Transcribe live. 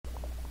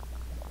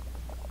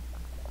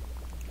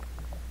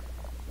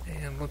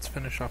let's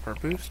finish off our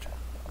boost.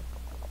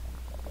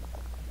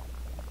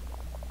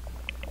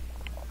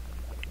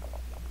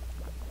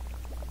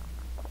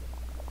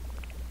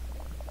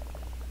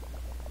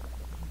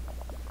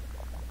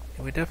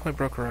 And we definitely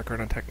broke a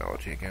record on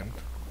technology again.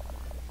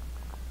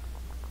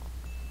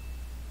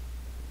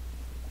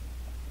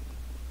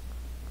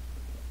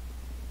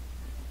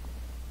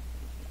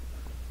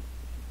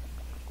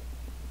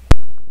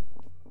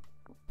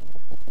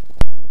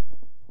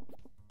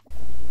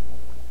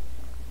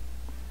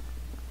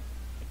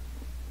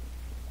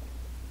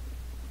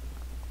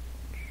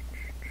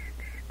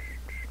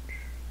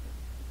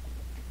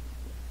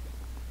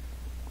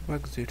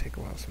 Bugs do take a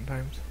while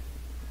sometimes.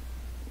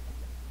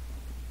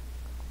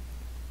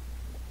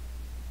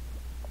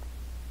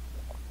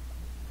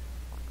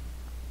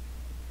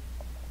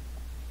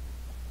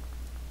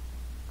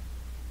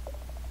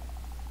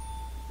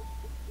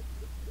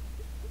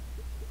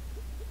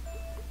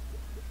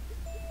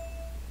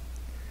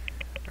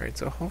 Alright,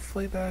 so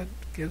hopefully that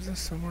gives us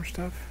some more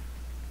stuff.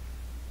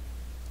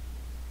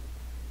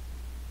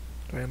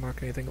 Do I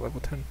unlock anything at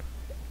level 10?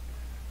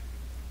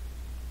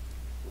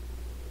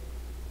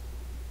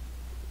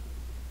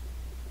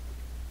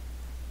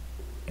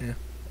 Yeah.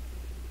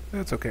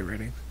 That's okay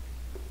ratings.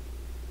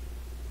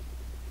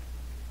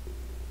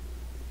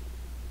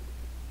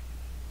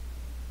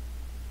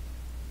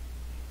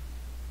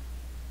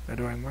 Now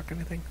do I unlock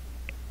anything?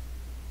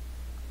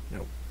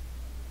 Nope.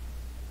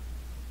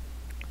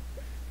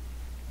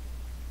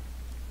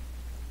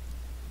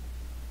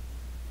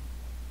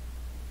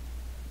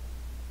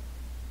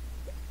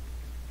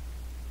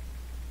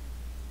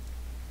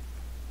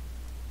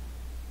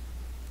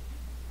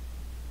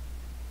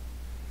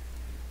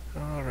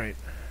 Alright,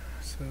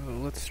 so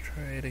let's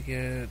try to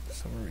get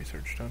some more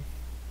research done.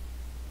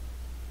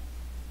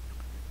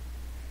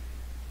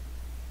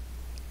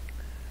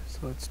 So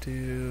let's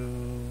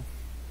do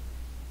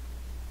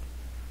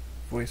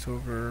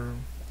voiceover.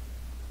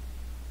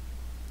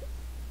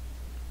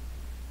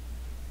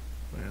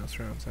 Well,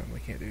 surround sound we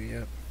can't do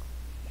yet.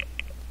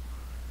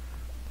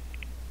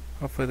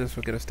 Hopefully this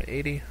will get us to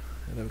 80,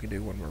 and then we can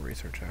do one more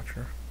research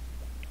after.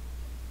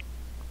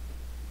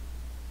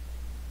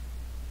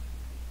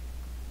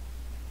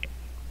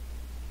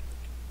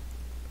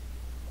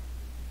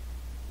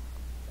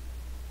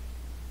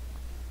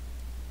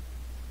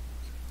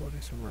 We'll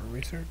do some more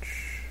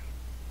research.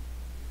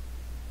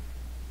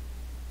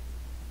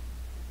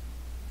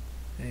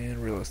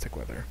 And realistic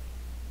weather.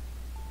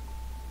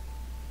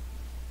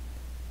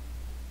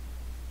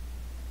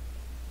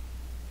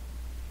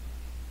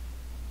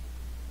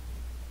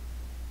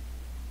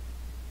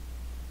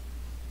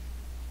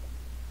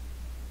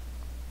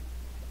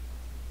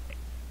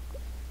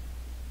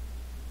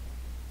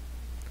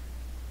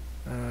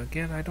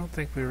 Again, I don't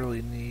think we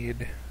really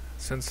need,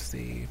 since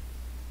the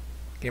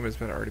game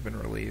has already been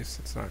released,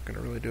 it's not going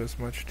to really do us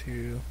much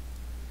to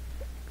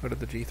go to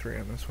the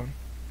G3 on this one.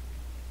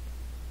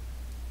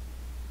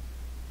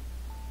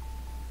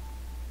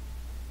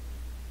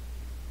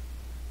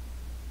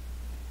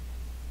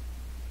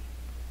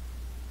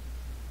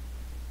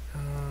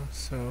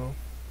 So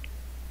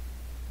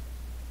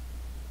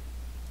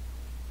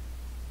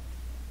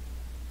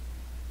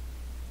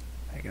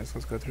I guess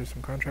let's go through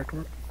some contract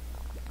work.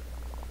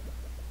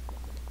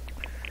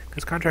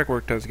 Because contract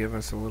work does give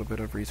us a little bit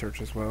of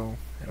research as well,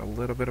 and a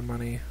little bit of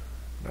money.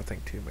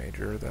 Nothing too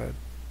major that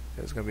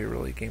is going to be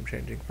really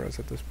game-changing for us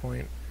at this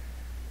point.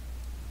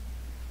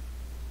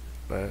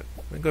 But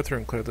we can go through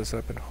and clear this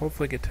up and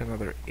hopefully get to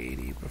another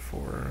 80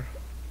 before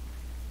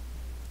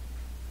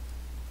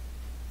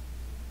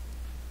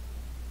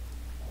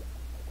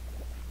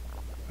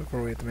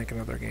we have to make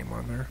another game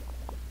on there.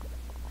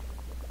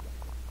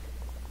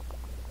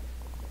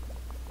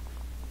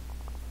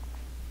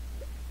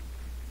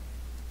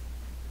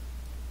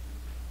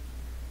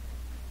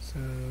 So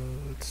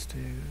let's do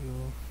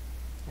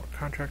more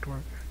contract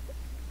work.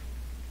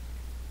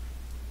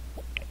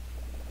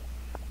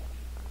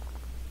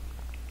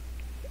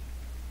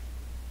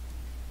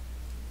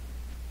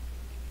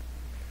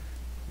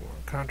 More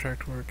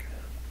contract work.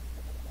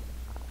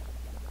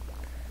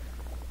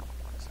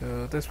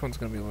 So this one's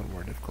going to be a little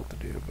more difficult to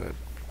do, but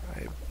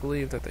I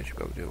believe that they should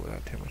be able to do it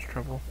without too much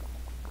trouble.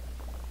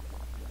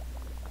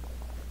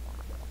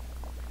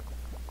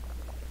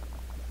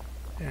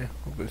 Yeah,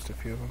 we'll boost a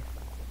few of them.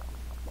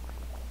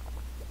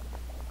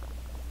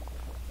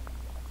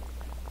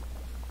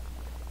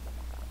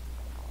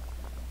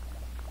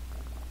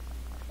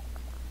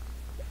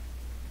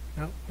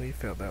 Nope, we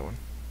failed that one.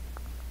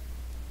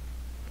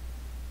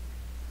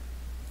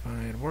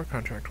 Find more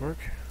contract work.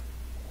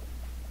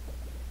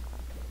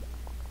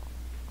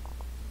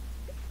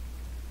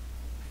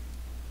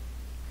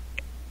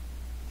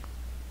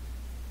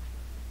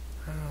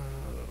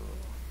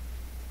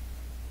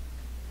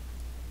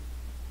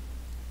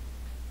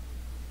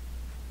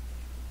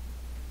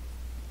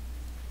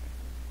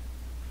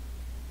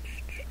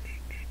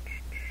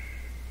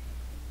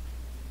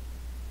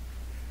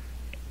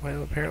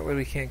 Well, apparently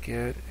we can't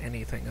get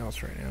anything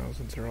else right now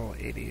since they're all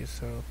 80s,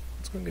 so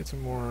let's go and get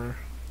some more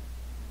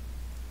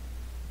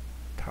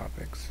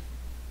topics.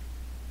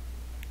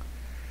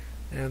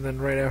 And then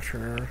right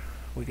after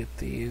we get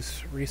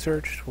these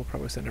researched, we'll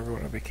probably send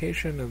everyone on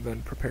vacation and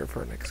then prepare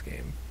for our next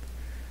game.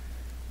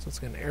 So let's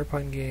get an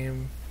airplane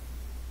game.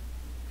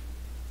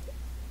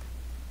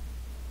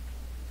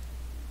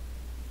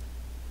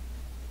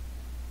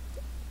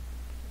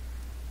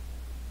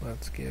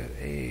 Let's get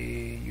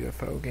a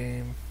UFO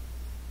game.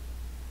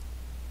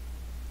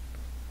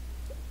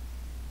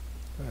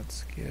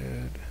 Let's get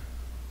a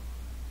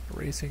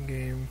racing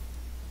game.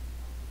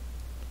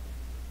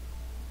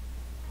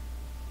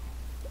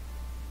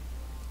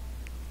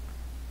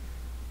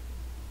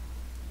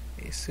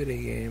 A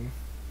city game.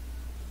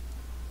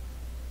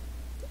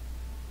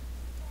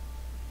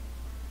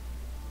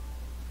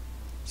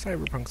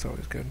 Cyberpunk's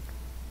always good.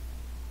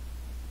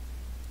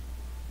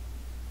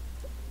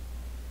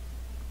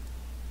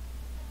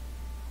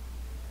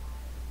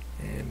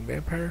 And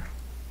vampire.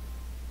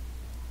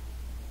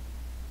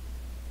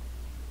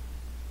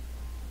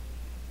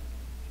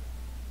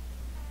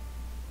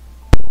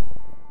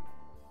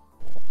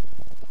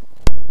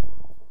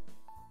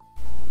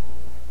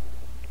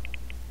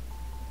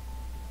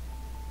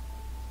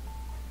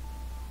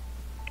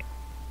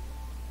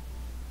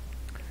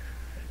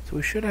 So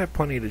we should have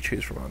plenty to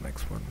choose from on the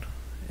next one.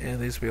 And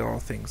these will be all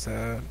things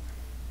that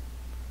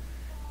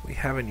we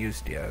haven't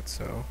used yet,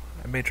 so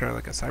I may try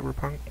like a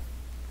cyberpunk.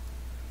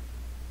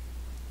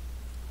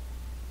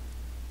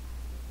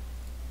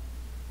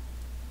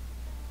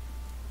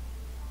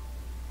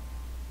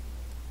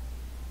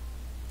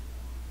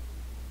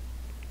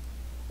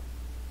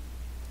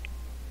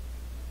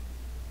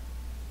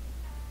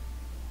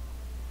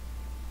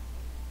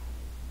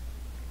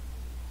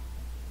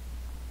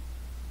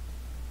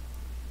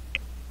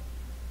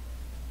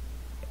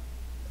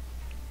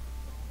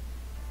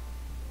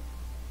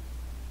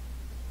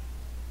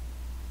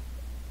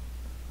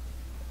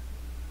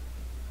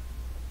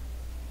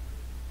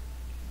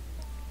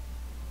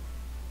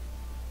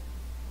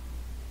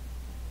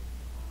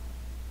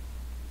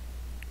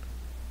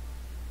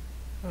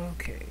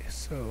 Okay,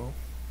 so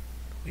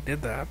we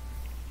did that.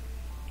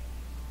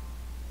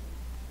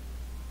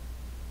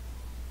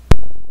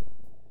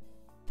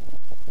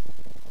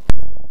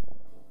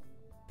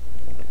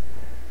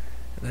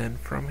 And then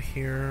from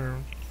here,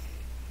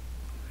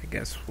 I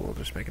guess we'll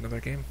just make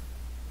another game.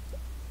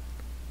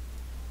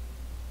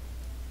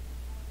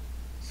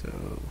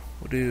 So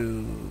we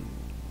can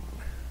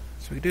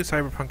do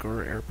cyberpunk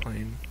or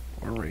airplane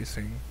or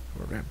racing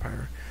or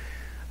vampire.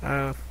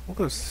 We'll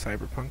go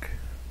cyberpunk.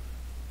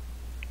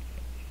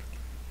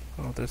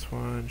 Oh, this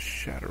one,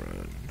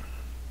 Shadowrun.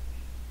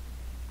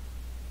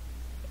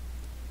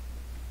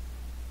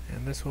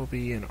 And this will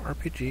be an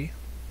RPG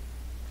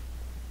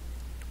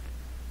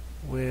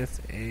with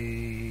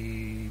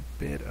a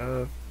bit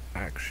of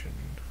action.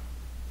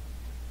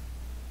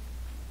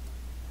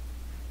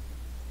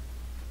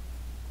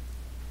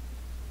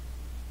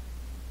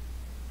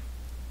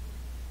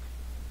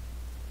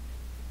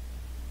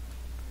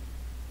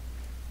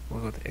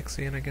 We'll go with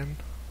Ixion again.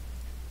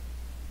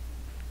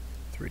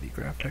 3D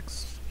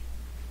graphics.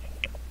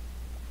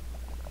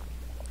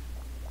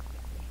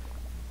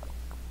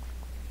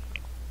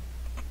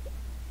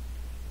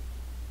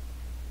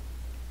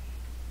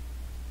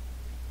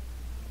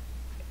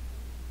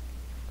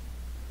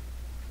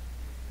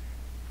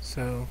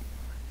 So,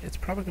 it's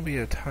probably going to be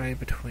a tie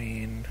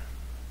between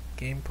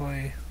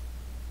gameplay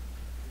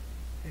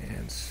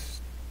and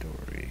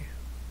story.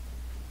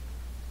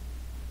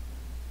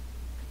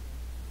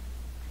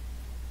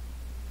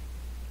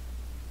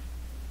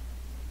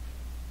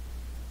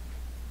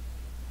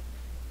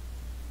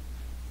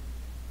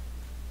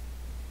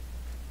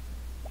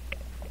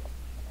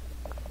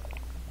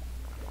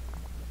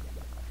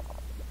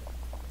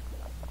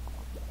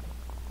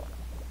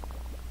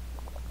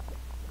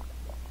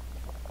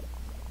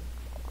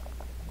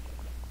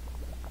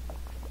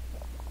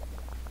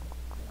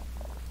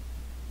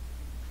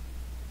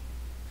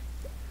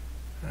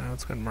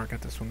 Let's go ahead and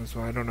market this one as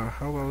well. I don't know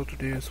how well to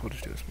do, so we'll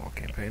just do a small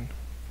campaign.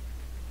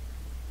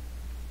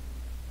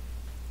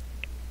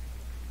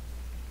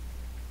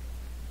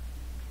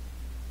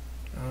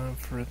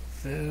 For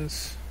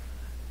this,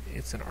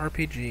 it's an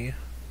RPG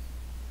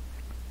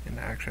in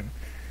action.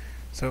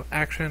 So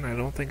action, I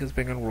don't think is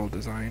big on world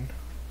design.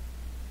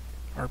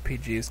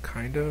 RPG is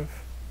kind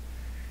of.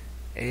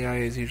 AI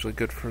is usually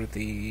good for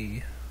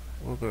the...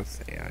 We'll go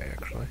with AI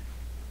actually.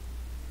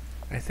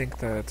 I think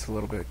that's a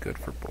little bit good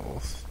for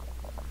both.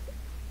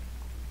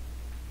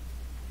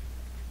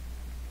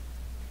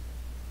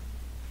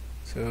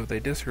 So they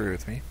disagree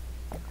with me.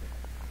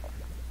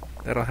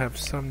 That'll have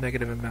some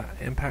negative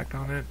impact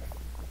on it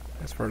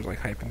as far as like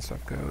hype and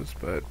stuff goes,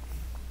 but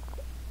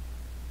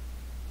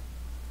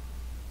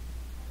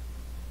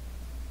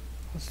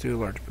let's do a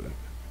large boot.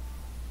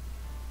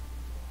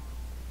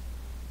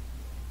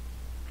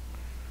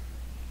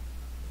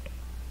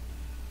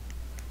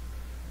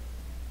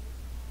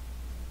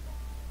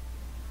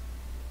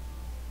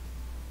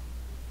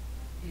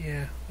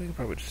 Yeah, we can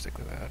probably just stick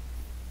with that.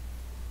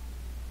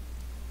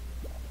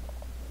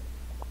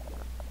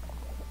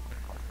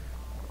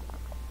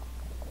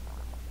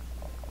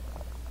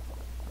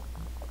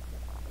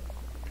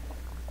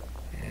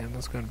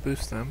 let's go and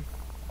boost them.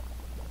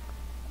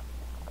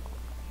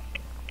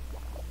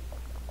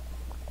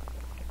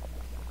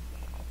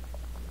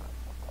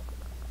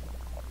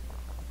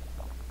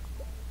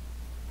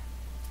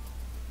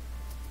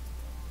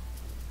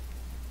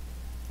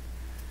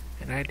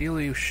 And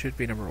ideally you should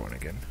be number 1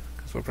 again,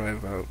 because we'll probably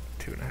have about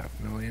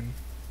 2.5 million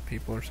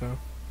people or so.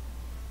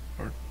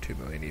 Or 2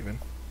 million even.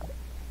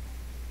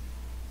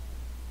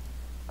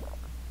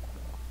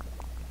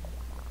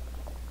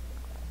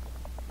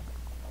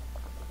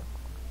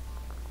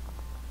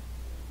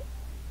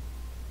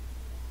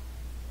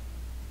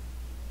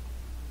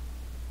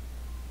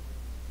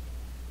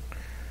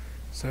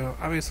 So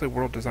obviously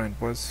world design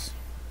was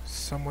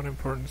somewhat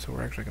important, so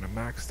we're actually going to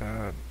max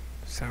that.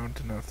 Sound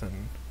to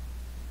nothing.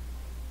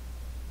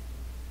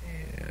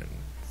 And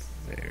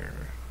there.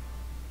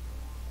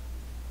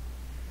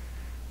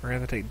 We're going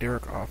to have to take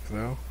Derek off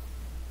though.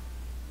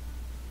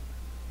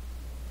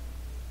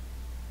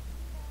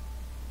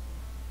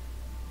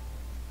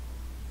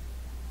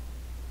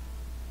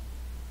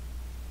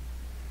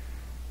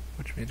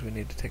 Which means we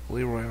need to take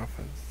Leroy off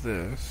of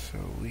this, so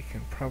we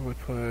can probably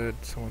put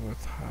someone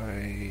with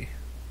high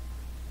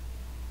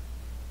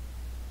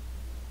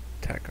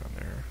tech on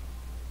there.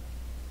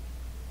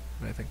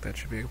 And I think that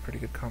should be a pretty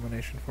good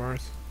combination for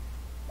us.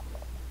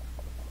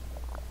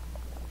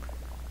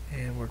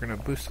 And we're going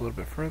to boost a little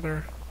bit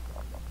further.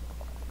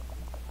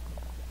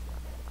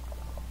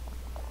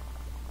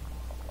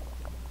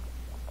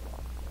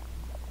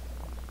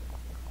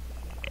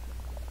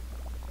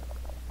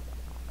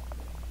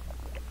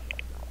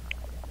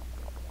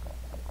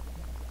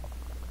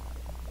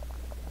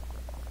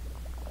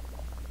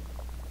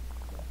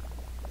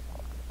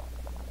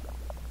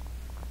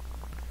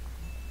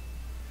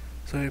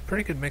 So a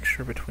pretty good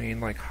mixture between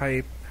like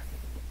hype,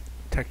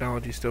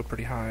 technology still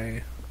pretty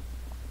high,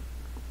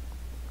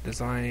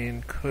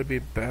 design could be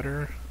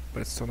better, but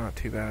it's still not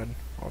too bad,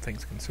 all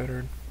things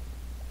considered.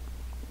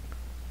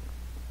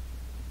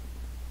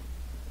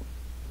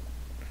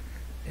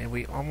 And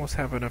we almost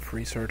have enough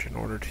research in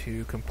order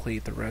to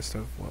complete the rest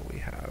of what we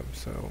have,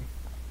 so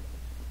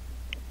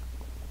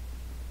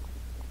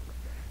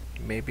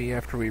maybe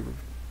after we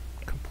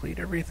complete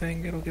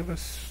everything it'll give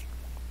us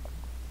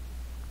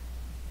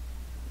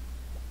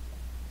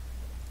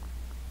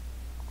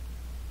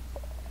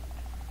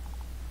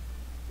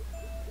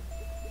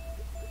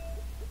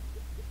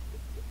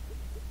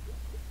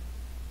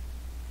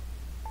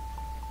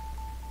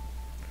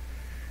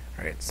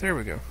Alright, so there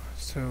we go.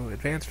 So,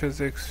 advanced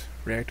physics,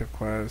 reactive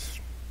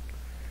class.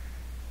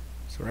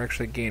 So we're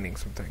actually gaining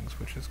some things,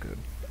 which is good.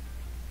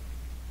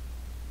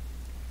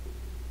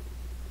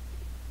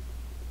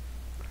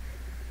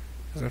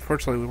 Because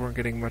unfortunately we weren't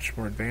getting much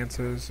more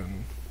advances,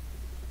 and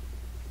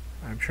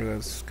I'm sure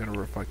that's going to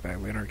reflect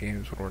badly in our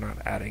games when we're not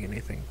adding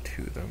anything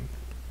to them.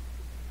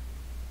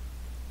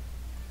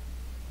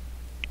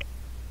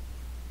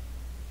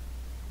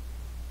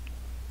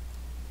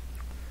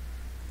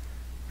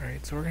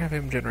 Alright, so we're going to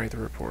have him generate the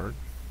report,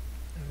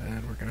 and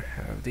then we're going to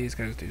have these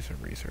guys do some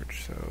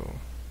research, so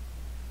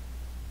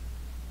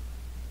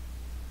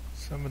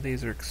some of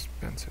these are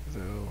expensive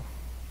though.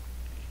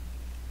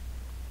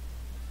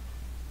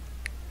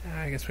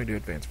 I guess we do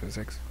advanced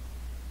physics.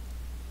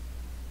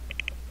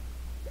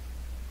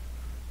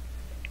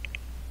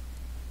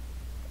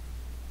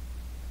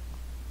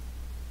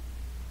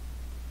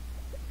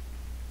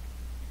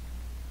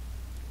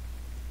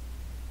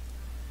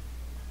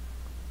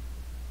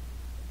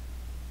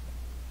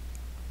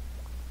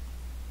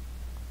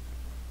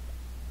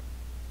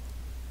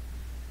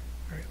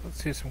 Alright,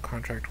 let's do some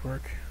contract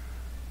work.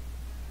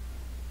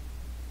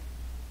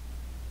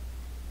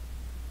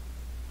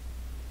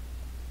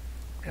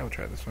 Yeah, we'll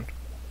try this one.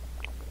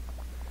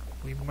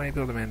 We might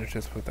be able to manage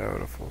this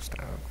without a full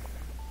staff.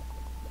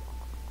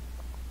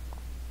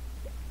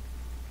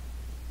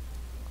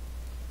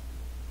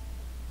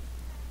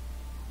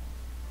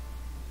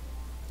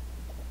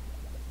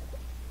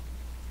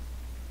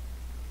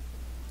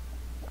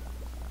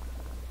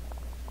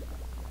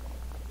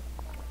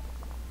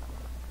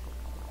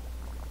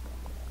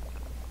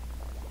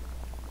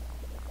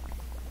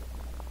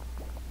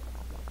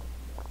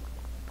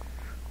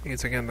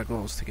 Because again, the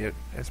goal is to get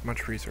as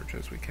much research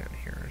as we can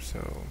here,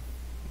 so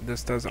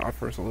this does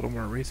offer us a little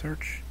more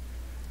research,